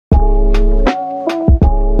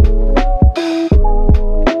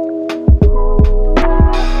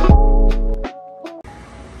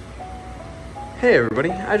Hey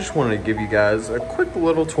everybody, I just wanted to give you guys a quick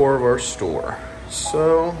little tour of our store.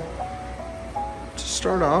 So, to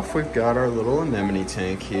start off, we've got our little anemone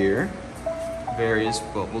tank here. Various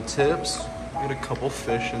bubble tips. Got a couple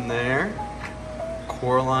fish in there.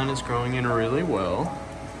 Coraline is growing in really well.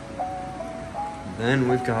 Then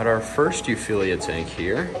we've got our first Euphyllia tank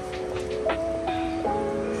here.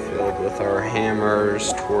 Filled with our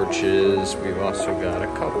hammers, torches. We've also got a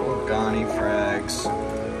couple of Ghani frags.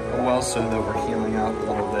 A well so that we're healing out a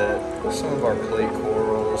little bit. Some of our plate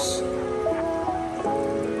corals.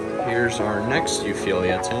 Here's our next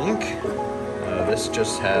Euphyllia tank. This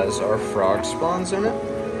just has our frog spawns in it.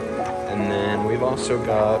 And then we've also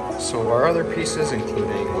got some of our other pieces,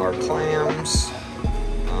 including our clams.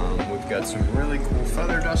 We've got some really cool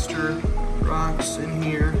feather duster rocks in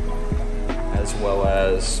here, as well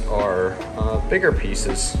as our bigger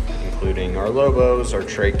pieces, including our lobos, our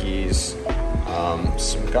trachees,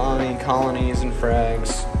 some Ghani colonies and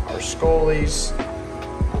frags, our scolies.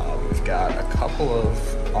 We've got a couple of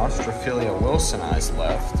Ostrophilia wilsonii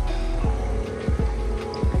left.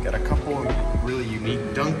 We've got a couple of really unique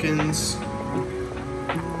Duncans,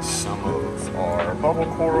 some of our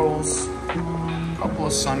bubble corals, a couple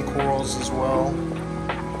of sun corals as well.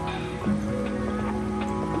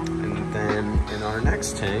 And then in our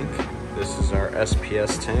next tank, this is our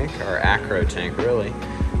SPS tank, our acro tank really.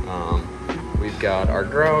 We've got our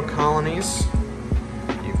grow colonies.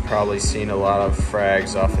 You've probably seen a lot of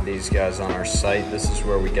frags off of these guys on our site. This is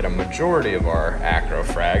where we get a majority of our acro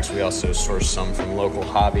frags. We also source some from local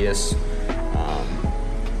hobbyists,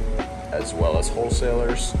 as well as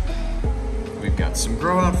wholesalers. We've got some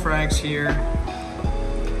grow out frags here.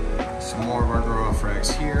 Some more of our grow out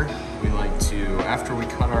frags here. We like to, after we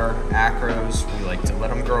cut our acros, we like to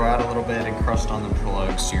let them grow out a little bit and crust on the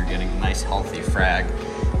plugs so you're getting a nice healthy frag,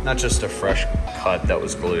 not just a fresh cut that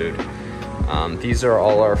was glued. These are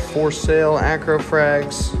all our for sale acro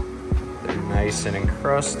frags. They're nice and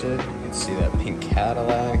encrusted. You can see that pink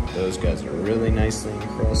Cadillac. Those guys are really nicely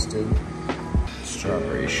encrusted.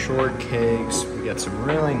 Strawberry shortcakes. We got some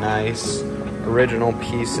really nice original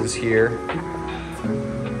pieces here.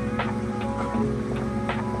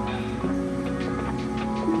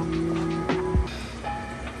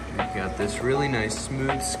 This really nice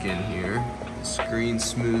smooth skin here, this green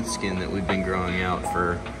smooth skin that we've been growing out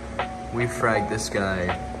for, we fragged this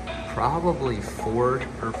guy probably 4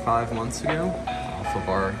 or 5 months ago off of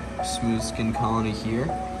our smooth skin colony here,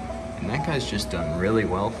 and that guy's just done really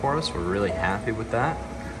well for us. We're really happy with that.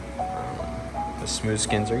 The smooth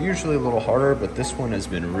skins are usually a little harder, but this one has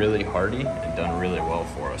been really hardy and done really well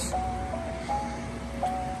for us.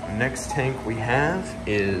 The next tank we have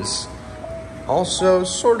is also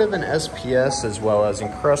sort of an SPS as well as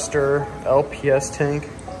encruster LPS tank.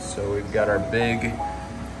 So we've got our big,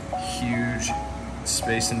 huge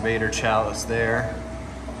Space Invader chalice there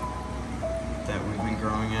that we've been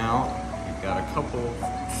growing out. We've got a couple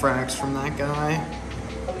frags from that guy,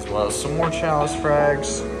 as well as some more chalice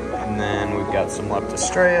frags. And then we've got some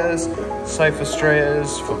Leptostreas,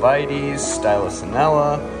 Cyphostreas, Favites,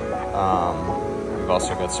 Stylosinella. We've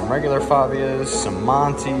also got some regular Fabias, some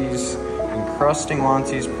Montes, encrusting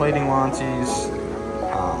Lontes, plating Lontes,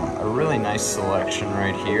 a really nice selection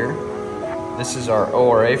right here. This is our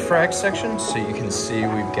ORA frag section, so you can see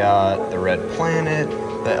we've got the Red Planet,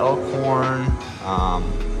 the Elkhorn,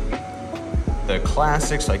 the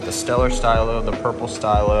classics like the Stellar Stylo, the Purple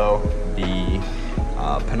Stylo, the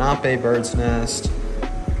Panape Bird's Nest,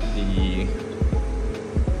 the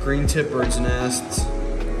Green Tip Bird's Nest,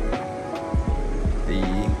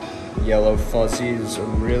 the Yellow Fuzzy is a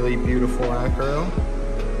really beautiful acro.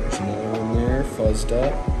 There's another one there, fuzzed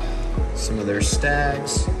up. Some of their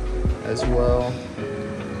stags as well.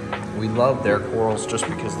 We love their corals just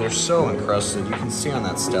because they're so encrusted. You can see on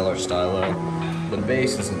that Stellar Stylo, the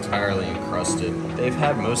base is entirely encrusted. They've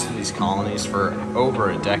had most of these colonies for over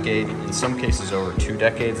a decade, in some cases over 2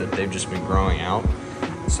 decades that they've just been growing out.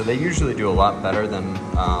 So they usually do a lot better than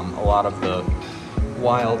a lot of the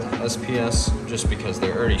wild SPS, just because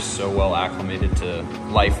they're already so well acclimated to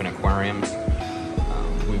life in aquariums.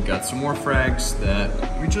 We've got some more frags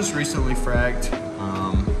that we just recently fragged.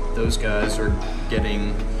 Those guys are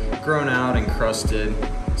getting grown out and crusted,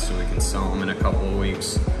 so we can sell them in a couple of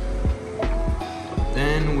weeks.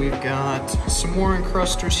 Then we've got some more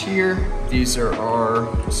encrusters here. These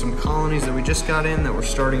are some colonies that we just got in that we're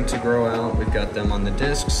starting to grow out. We've got them on the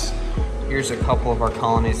discs. Here's a couple of our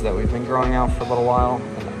colonies that we've been growing out for a little while.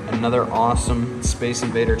 Another awesome Space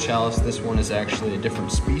Invader chalice. This one is actually a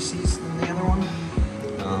different species than the other one.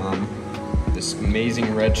 This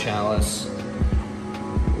amazing red chalice.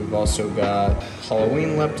 We've also got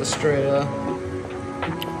Halloween Leptostrea,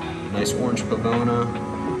 nice orange pavona,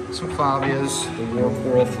 some Fabias, the war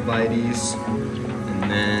coral Phoebites, and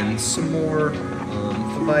then some more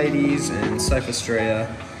Phoebites and Cyphostrea.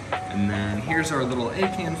 And then here's our little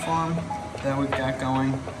acan farm that we've got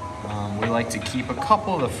going. We like to keep a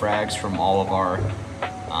couple of the frags from all of our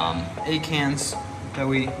acans that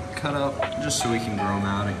we cut up, just so we can grow them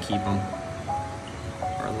out and keep them.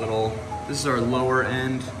 This is our lower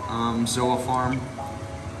end zoa farm.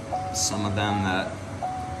 Some of them that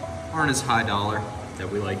aren't as high dollar that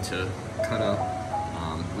we like to cut up.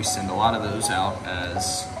 We send a lot of those out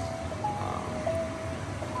as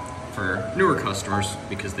for newer customers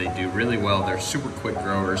because they do really well. They're super quick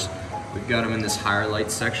growers. We've got them in this higher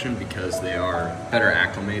light section because they are better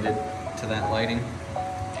acclimated to that lighting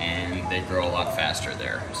and they grow a lot faster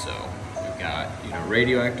there. So we've got, you know,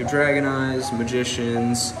 radioactive dragon eyes,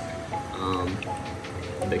 magicians,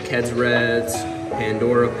 the Ked's Reds,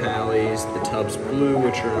 Pandora Pallies, the Tubbs Blue,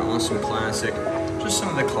 which are an awesome classic. Just some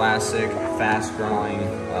of the classic, fast-growing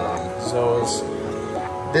zoas.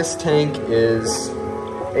 This tank is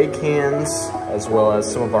acans, as well as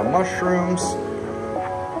some of our mushrooms.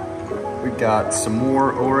 We've got some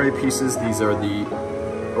more Ore pieces. These are the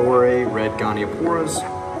Ore Red Gonioporas.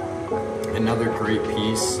 Another great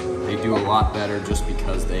piece. They do a lot better just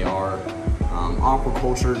because they are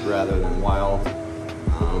aquacultured rather than wild.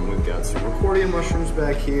 We've got some Recordia mushrooms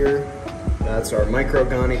back here. That's our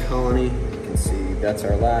Microgoni colony. You can see that's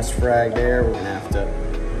our last frag there. We're gonna have to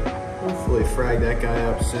hopefully frag that guy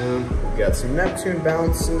up soon. We've got some Neptune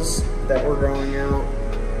bounces that we're growing out.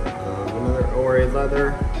 Another Ore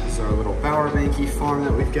leather. This is our little Bowerbanky farm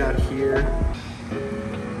that we've got here.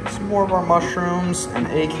 Some more of our mushrooms and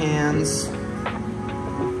acans.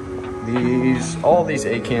 All these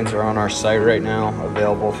acans are on our site right now,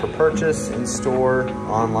 available for purchase, in store,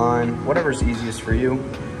 online, whatever's easiest for you.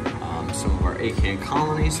 Some of our acan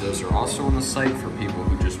colonies, those are also on the site for people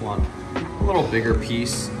who just want a little bigger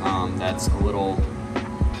piece that's a little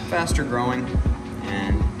faster growing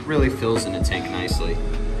and really fills in a tank nicely.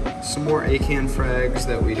 Some more acan frags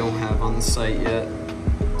that we don't have on the site yet.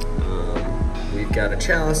 We've got a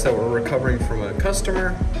chalice that we're recovering from a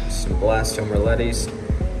customer, some Blastome Rolettis,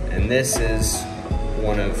 and this is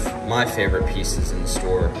one of my favorite pieces in the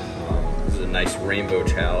store. This is a nice rainbow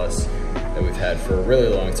chalice that we've had for a really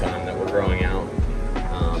long time that we're growing out.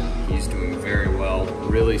 He's doing very well,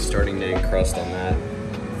 really starting to encrust on that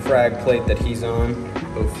frag plate that he's on.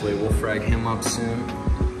 Hopefully we'll frag him up soon.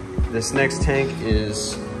 This next tank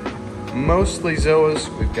is mostly zoas.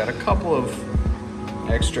 We've got a couple of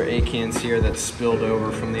extra acans here that spilled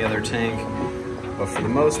over from the other tank, but for the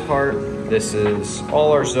most part, this is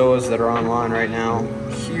all our zoas that are online right now.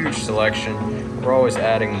 Huge selection. We're always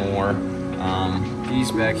adding more.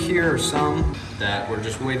 These back here are some that we're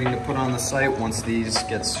just waiting to put on the site once these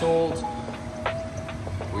get sold.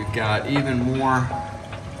 We've got even more.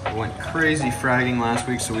 We went crazy fragging last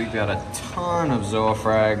week, so we've got a ton of zoa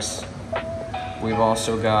frags. We've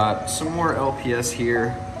also got some more LPS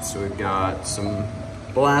here. So we've got some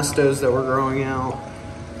Blastos that we're growing out.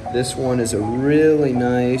 This one is a really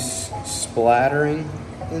nice splattering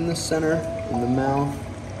in the center, in the mouth.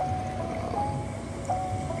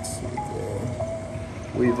 Let's see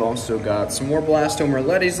there. We've also got some more Blastome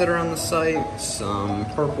Rolettis that are on the site, some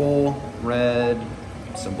purple, red,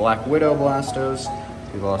 some Black Widow Blastos.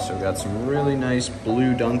 We've also got some really nice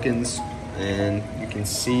blue Duncans, and you can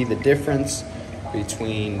see the difference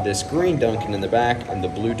between this green Duncan in the back and the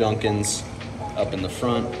blue Duncans up in the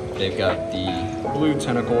front. They've got the blue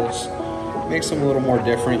tentacles, makes them a little more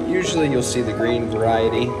different. Usually you'll see the green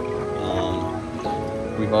variety.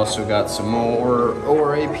 We've also got some more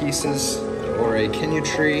Ore pieces, Ore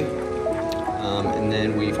Kinutri, and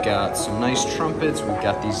then we've got some nice trumpets. We've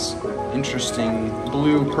got these interesting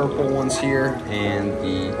blue purple ones here and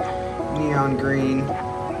the neon green.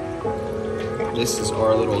 This is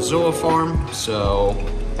our little zoa farm. So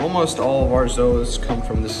almost all of our zoas come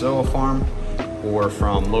from this zoa farm or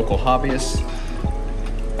from local hobbyists.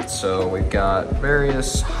 So we've got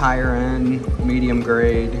various higher end, medium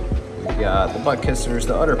grade. We've got the butt kissers,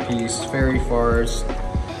 the udder piece, fairy fars,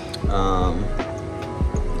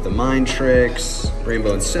 the mind tricks,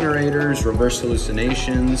 rainbow incinerators, reverse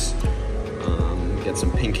hallucinations. We've got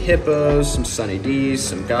some pink hippos, some sunny D's,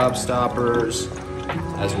 some gobstoppers,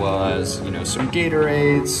 as well as, you know, some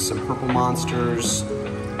Gatorades, some purple monsters.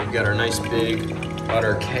 We've got our nice big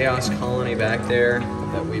utter chaos colony back there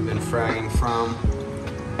that we've been fragging from.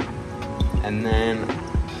 And then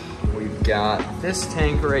we've got this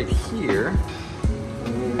tank right here.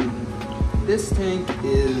 This tank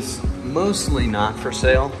is mostly not for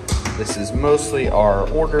sale. This is mostly our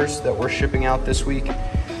orders that we're shipping out this week.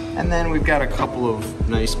 And then we've got a couple of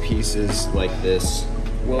nice pieces like this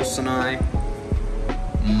Wilsonite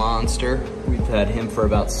monster. We've had him for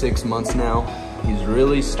about 6 months now. He's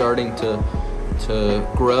really starting to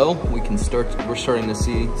grow. We're starting to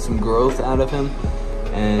see some growth out of him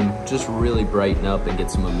and just really brighten up and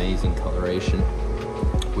get some amazing coloration.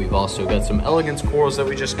 We've also got some elegance corals that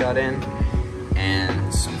we just got in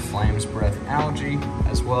and some flames breath algae,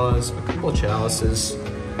 as well as a couple of chalices,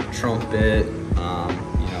 trumpet,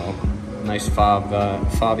 you know, nice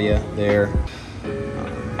fabia there.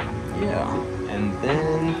 Yeah, and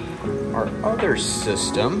then our other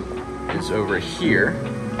system is over here.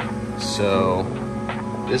 So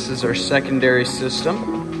this is our secondary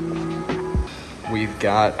system. We've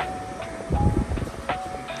got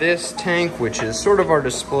this tank, which is sort of our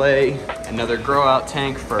display, another grow out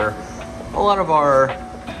tank for a lot of our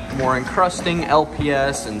more encrusting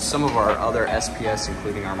LPS and some of our other SPS,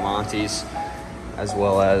 including our Montes, as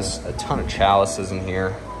well as a ton of chalices in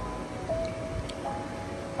here.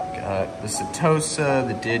 Got the Setosa,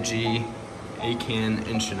 the Digi, Acan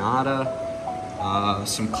Enchilada,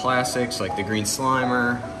 some classics like the Green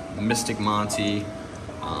Slimer, the Mystic Monty,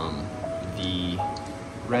 the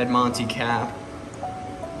Red Monty Cap,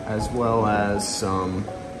 as well as some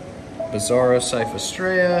Bizarro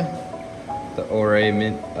Cyphostrea, the Ore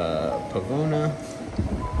Mint Pavona,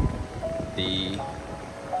 the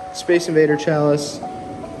Space Invader Chalice,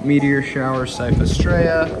 Meteor Shower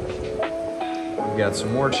Cyphostrea. We've got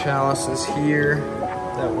some more chalices here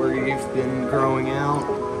that we've been growing out.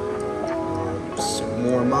 Some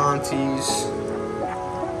more Montes.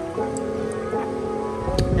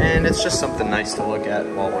 And it's just something nice to look at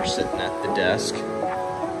while we're sitting at the desk.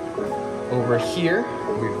 Over here,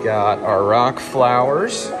 we've got our rock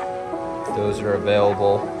flowers. Those are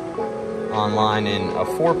available online in a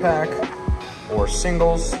 4-pack or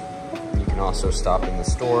singles. You can also stop in the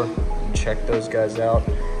store and check those guys out.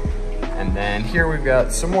 And then here we've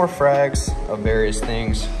got some more frags of various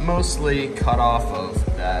things, mostly cut off of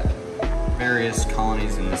that various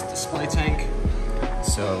colonies in this display tank.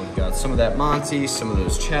 So we've got some of that Monty, some of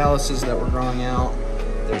those chalices that we're growing out.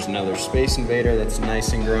 There's another Space Invader that's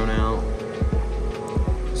nice and grown out.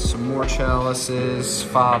 Some more chalices,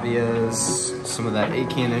 Fabias, some of that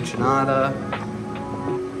Acan Enchilada.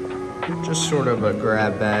 Just sort of a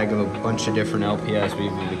grab bag of a bunch of different LPS.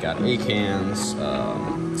 We've even got Acans,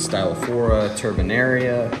 Stylophora,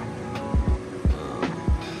 Turbinaria.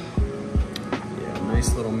 Yeah,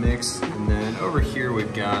 nice little mix. And then over here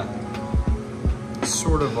we've got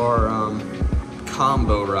sort of our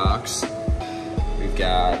combo rocks. We've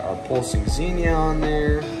got our pulsing Xenia on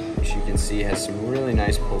there, which you can see has some really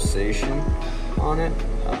nice pulsation on it.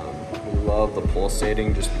 We love the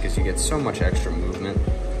pulsating just because you get so much extra movement.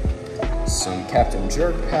 Some Captain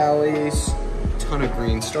Jerk Pallies, a ton of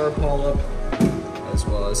green star polyp, as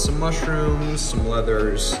well as some mushrooms, some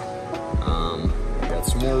leathers. We've got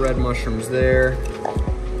some more red mushrooms there.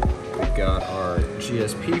 We've got our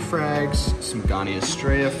GSP frags, some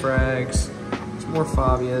Goniastrea frags, some more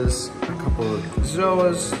Fabias, a couple of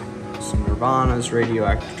Zoas, some Nirvanas,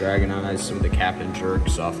 radioactive dragon eyes, some of the Captain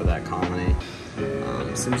Jerks off of that colony,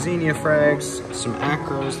 some Xenia frags, some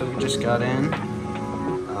Acros that we just got in,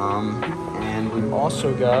 and we've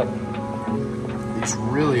also got these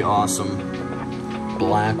really awesome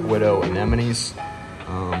Black Widow anemones.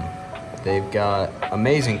 They've got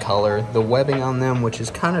amazing color. The webbing on them, which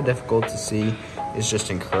is kind of difficult to see, is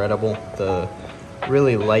just incredible. The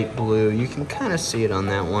really light blue, you can kind of see it on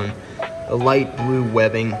that one. The light blue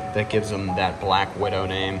webbing that gives them that Black Widow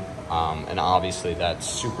name. And obviously that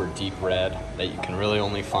super deep red that you can really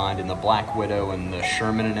only find in the Black Widow and the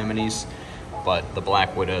Sherman anemones. But the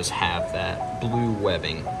Black Widows have that blue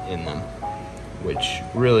webbing in them, which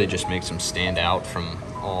really just makes them stand out from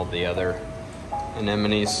all the other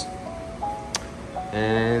anemones.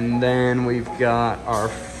 And then we've got our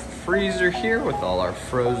freezer here with all our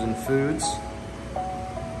frozen foods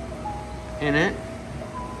in it.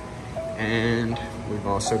 And we've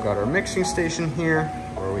also got our mixing station here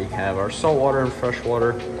where we have our saltwater and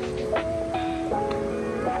freshwater.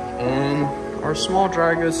 And our small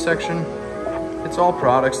dry goods section, it's all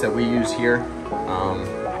products that we use here.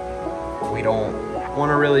 We don't want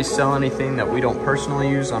to really sell anything that we don't personally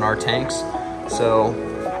use on our tanks. So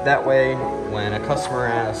that way, when a customer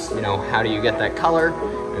asks, you know, how do you get that color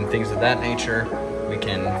and things of that nature, we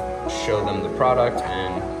can show them the product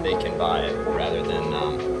and they can buy it rather than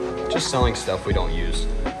just selling stuff we don't use.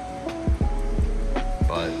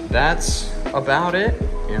 But that's about it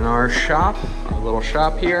in our shop, our little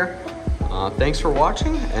shop here. Thanks for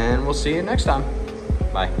watching, and we'll see you next time.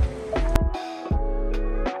 Bye.